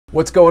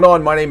What's going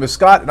on? My name is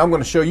Scott and I'm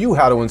going to show you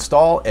how to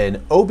install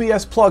an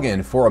OBS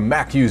plugin for a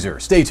Mac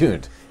user. Stay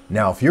tuned.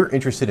 Now, if you're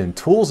interested in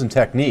tools and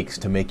techniques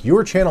to make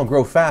your channel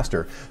grow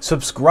faster,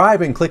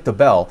 subscribe and click the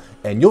bell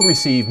and you'll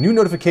receive new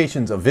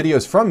notifications of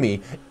videos from me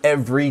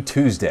every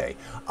Tuesday.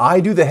 I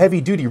do the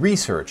heavy duty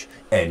research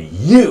and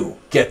you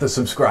get the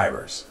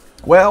subscribers.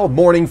 Well,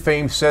 Morning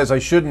Fame says I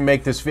shouldn't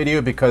make this video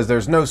because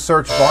there's no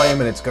search volume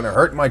and it's going to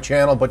hurt my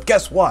channel, but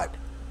guess what?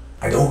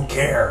 I don't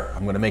care.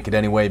 I'm going to make it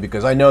anyway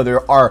because I know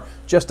there are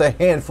just a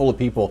handful of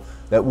people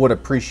that would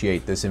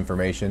appreciate this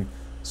information.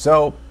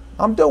 So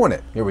I'm doing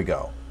it. Here we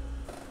go.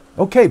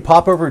 Okay,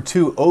 pop over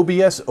to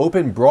OBS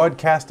Open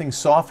Broadcasting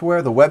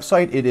Software. The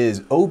website, it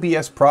is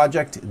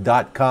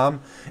obsproject.com.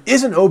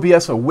 Isn't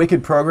OBS a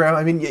wicked program?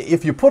 I mean,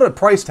 if you put a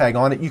price tag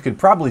on it, you could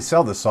probably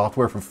sell this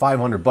software for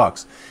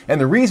 $500.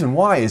 And the reason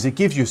why is it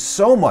gives you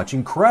so much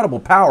incredible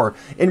power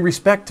in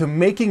respect to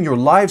making your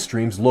live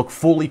streams look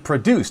fully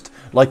produced,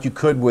 like you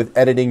could with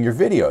editing your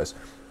videos.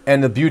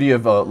 And the beauty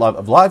of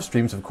live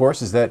streams, of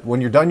course, is that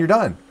when you're done, you're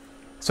done.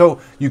 So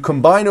you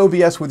combine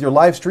OBS with your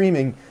live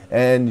streaming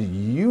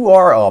and you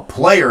are a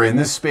player in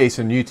this space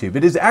on YouTube.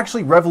 It is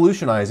actually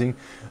revolutionizing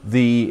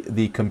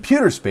the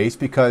computer space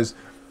because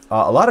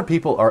a lot of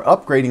people are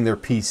upgrading their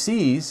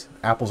PCs,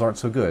 Apples aren't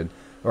so good,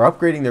 are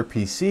upgrading their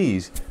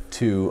PCs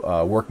to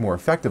work more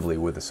effectively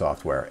with the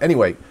software.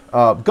 Anyway,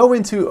 go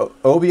into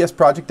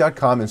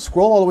obsproject.com and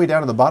scroll all the way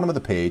down to the bottom of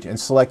the page and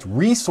select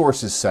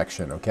Resources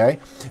section, okay?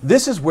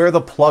 This is where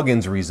the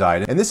plugins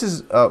reside, and this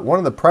is one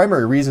of the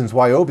primary reasons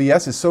why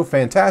OBS is so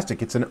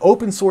fantastic. It's an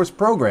open source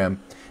program,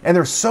 and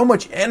there's so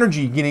much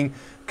energy getting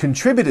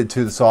contributed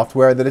to the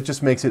software that it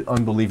just makes it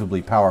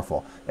unbelievably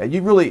powerful.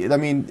 You really, I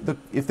mean,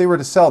 if they were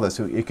to sell this,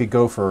 it could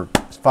go for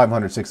 $500,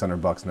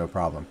 $600, no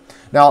problem.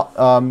 Now,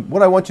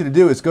 what I want you to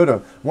do is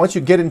once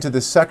you get into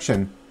this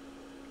section,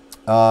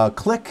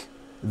 click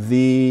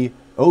the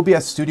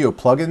OBS Studio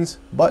Plugins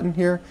button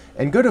here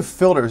and go to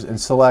Filters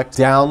and select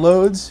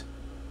Downloads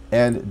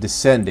and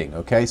Descending,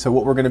 okay? So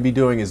what we're going to be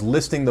doing is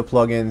listing the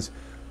plugins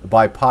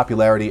by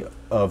popularity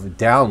of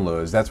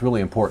downloads. That's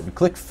really important.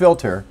 Click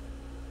Filter,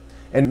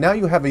 and now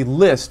you have a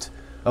list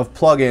of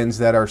plugins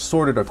that are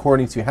sorted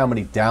according to how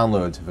many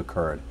downloads have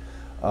occurred.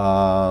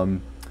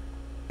 And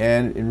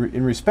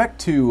in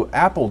respect to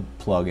Apple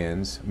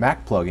plugins,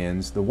 Mac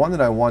plugins, the one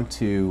that I want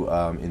to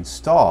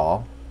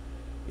install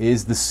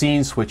is the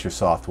Scene Switcher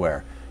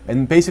software.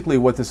 And basically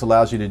what this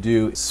allows you to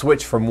do is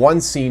switch from one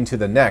scene to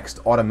the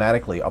next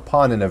automatically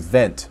upon an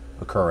event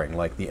occurring,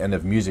 like the end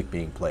of music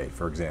being played,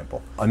 for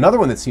example. Another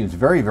one that seems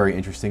very, very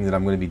interesting that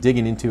I'm going to be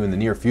digging into in the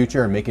near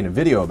future and making a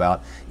video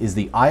about is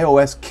the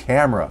iOS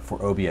camera for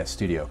OBS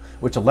Studio,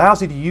 which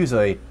allows you to use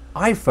an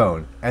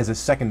iPhone as a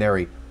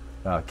secondary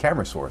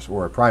camera source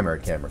or a primary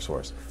camera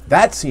source.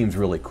 That seems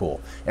really cool.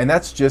 And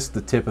that's just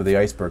the tip of the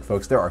iceberg,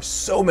 folks. There are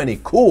so many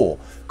cool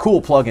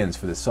plugins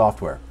for this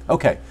software.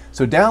 Okay,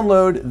 so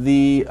download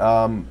the,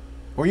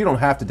 or you don't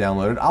have to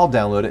download it. I'll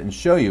download it and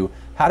show you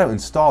how to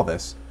install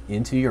this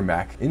into your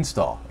Mac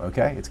install,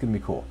 okay? It's gonna be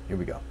cool. Here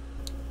we go.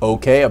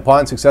 Okay,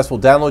 upon successful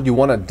download, you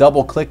wanna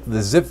double click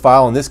the zip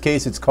file. In this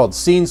case, it's called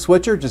Scene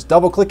Switcher. Just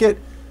double click it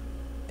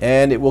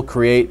and it will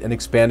create an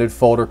expanded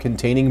folder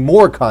containing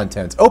more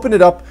contents. Open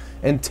it up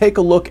and take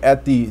a look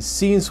at the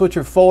Scene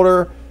Switcher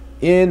folder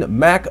in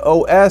Mac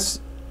OS.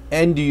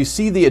 And do you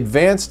see the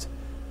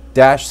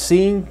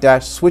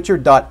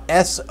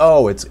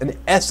advanced-scene-switcher.so? It's an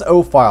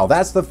SO file.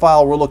 That's the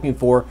file we're looking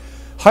for.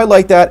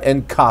 Highlight that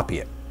and copy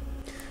it.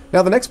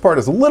 Now the next part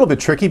is a little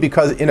bit tricky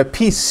because in a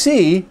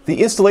PC,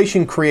 the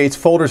installation creates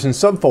folders and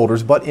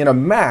subfolders, but in a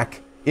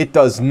Mac, it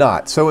does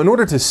not. So in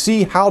order to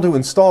see how to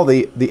install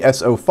the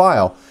SO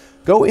file,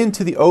 go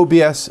into the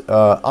OBS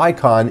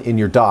icon in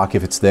your dock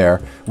if it's there,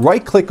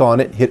 right-click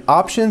on it, hit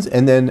Options,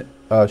 and then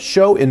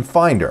Show in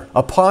Finder.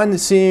 Upon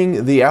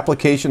seeing the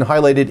application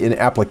highlighted in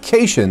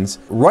Applications,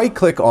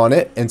 right-click on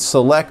it and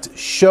select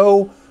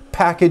Show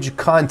Package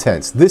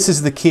Contents. This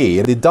is the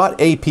key. The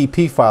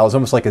 .app file is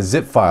almost like a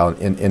zip file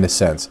in a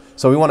sense.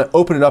 So we want to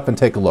open it up and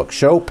take a look.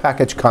 Show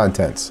Package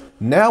Contents.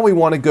 Now we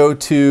want to go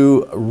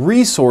to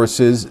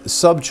Resources,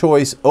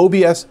 Subchoice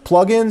OBS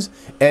Plugins,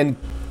 and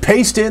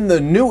paste in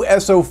the new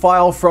SO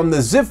file from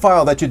the zip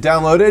file that you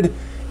downloaded,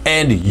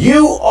 and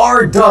you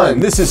are done.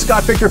 This is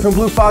Scott Fichter from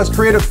Blue Fox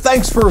Creative.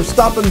 Thanks for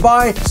stopping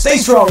by. Stay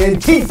strong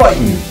and keep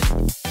fighting.